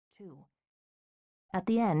too. At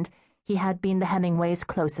the end, he had been the Hemingways'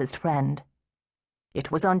 closest friend.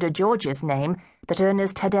 It was under George's name that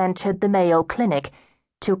Ernest had entered the Mayo Clinic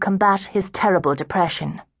to combat his terrible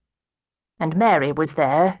depression. And Mary was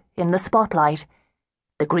there, in the spotlight,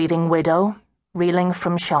 the grieving widow, reeling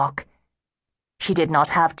from shock. She did not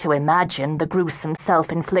have to imagine the gruesome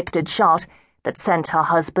self-inflicted shot that sent her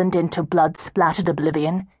husband into blood-splattered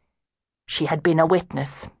oblivion. She had been a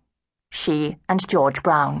witness. She and George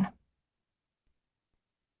Brown.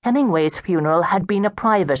 Hemingway's funeral had been a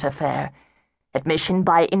private affair, admission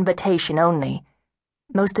by invitation only.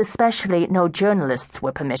 Most especially no journalists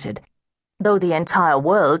were permitted, though the entire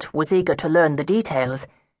world was eager to learn the details.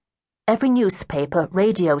 Every newspaper,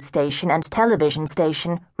 radio station, and television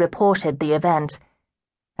station reported the event.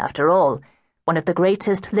 After all, one of the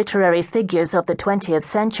greatest literary figures of the 20th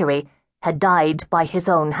century had died by his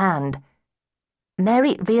own hand.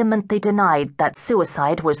 Mary vehemently denied that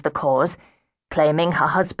suicide was the cause, claiming her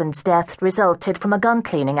husband's death resulted from a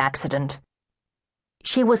gun-cleaning accident.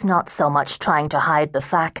 She was not so much trying to hide the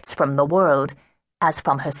facts from the world as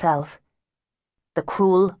from herself. The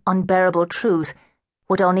cruel, unbearable truth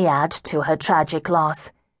would only add to her tragic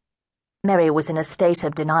loss. Mary was in a state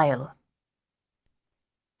of denial.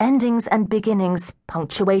 Endings and beginnings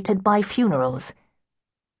punctuated by funerals.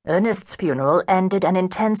 Ernest's funeral ended an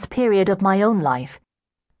intense period of my own life.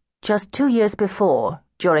 Just 2 years before,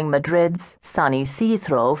 during Madrid's Sunny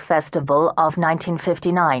Sea-Throw Festival of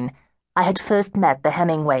 1959, I had first met the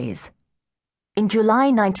Hemingways. In July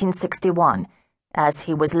 1961, as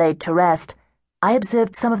he was laid to rest, I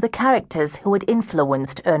observed some of the characters who had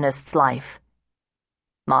influenced Ernest's life.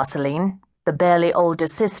 Marceline, the barely older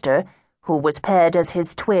sister, who was paired as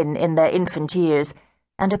his twin in their infant years,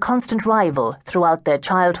 and a constant rival throughout their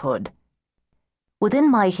childhood.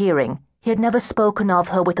 Within my hearing, he had never spoken of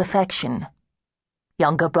her with affection.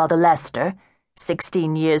 Younger brother Lester,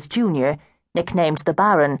 16 years junior, nicknamed the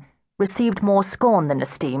Baron, received more scorn than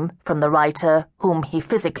esteem from the writer whom he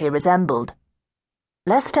physically resembled.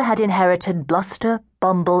 Lester had inherited bluster,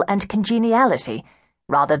 bumble, and congeniality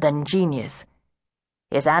rather than genius.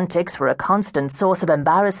 His antics were a constant source of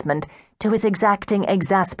embarrassment to his exacting,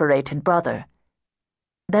 exasperated brother.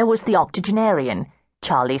 There was the octogenarian,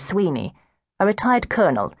 Charlie Sweeney, a retired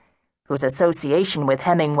colonel, whose association with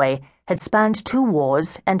Hemingway had spanned 2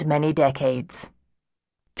 wars and many decades.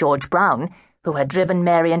 George Brown, who had driven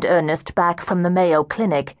Mary and Ernest back from the Mayo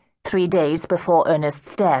Clinic 3 days before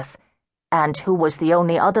Ernest's death, and who was the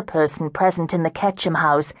only other person present in the Ketchum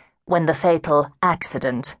house when the fatal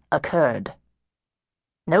accident occurred.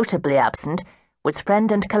 Notably absent was friend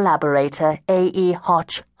and collaborator A.E.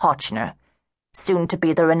 Hotchner, soon to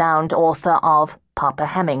be the renowned author of Papa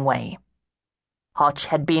Hemingway. Hotch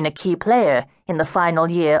had been a key player in the final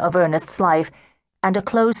year of Ernest's life and a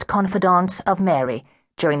close confidant of Mary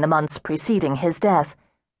during the months preceding his death.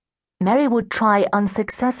 Mary would try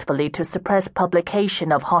unsuccessfully to suppress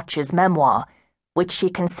publication of Hotch's memoir, which she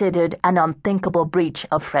considered an unthinkable breach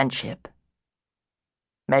of friendship.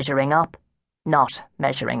 Measuring up, not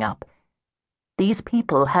measuring up. These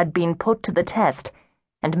people had been put to the test,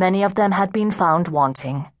 and many of them had been found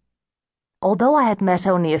wanting. Although I had met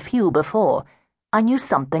only a few before, I knew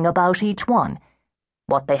something about each one,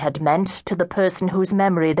 what they had meant to the person whose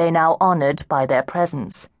memory they now honored by their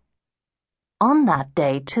presence. On that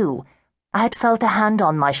day, too, I had felt a hand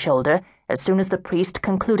on my shoulder as soon as the priest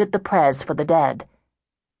concluded the prayers for the dead.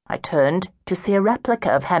 I turned to see a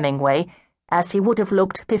replica of Hemingway as he would have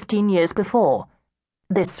looked 15 years before.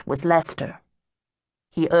 This was Lester.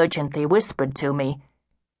 He urgently whispered to me,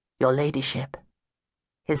 "Your ladyship."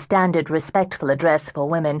 His standard respectful address for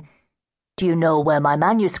women, "Do you know where my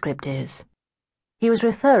manuscript is?" He was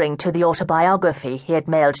referring to the autobiography he had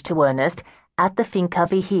mailed to Ernest at the Finca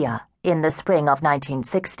Vigía in the spring of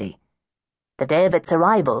 1960. The day of its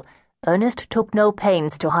arrival, Ernest took no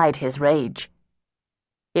pains to hide his rage.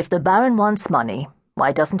 "If the Baron wants money,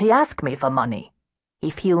 why doesn't he ask me for money?" he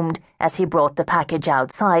fumed as he brought the package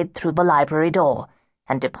outside through the library door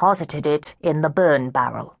and deposited it in the burn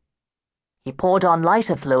barrel. He poured on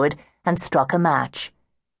lighter fluid and struck a match.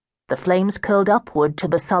 The flames curled upward to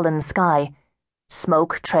the sullen sky.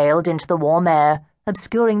 Smoke trailed into the warm air,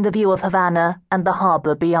 obscuring the view of Havana and the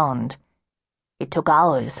harbor beyond. It took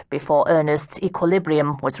hours before Ernest's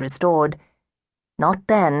equilibrium was restored. Not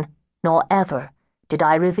then, nor ever, did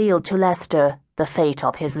I reveal to Lester the fate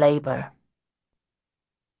of his labor.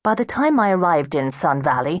 By the time I arrived in Sun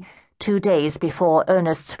Valley, 2 days before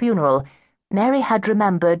Ernest's funeral, Mary had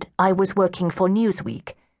remembered I was working for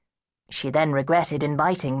Newsweek. She then regretted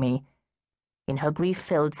inviting me. In her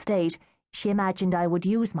grief-filled state, she imagined I would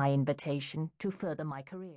use my invitation to further my career.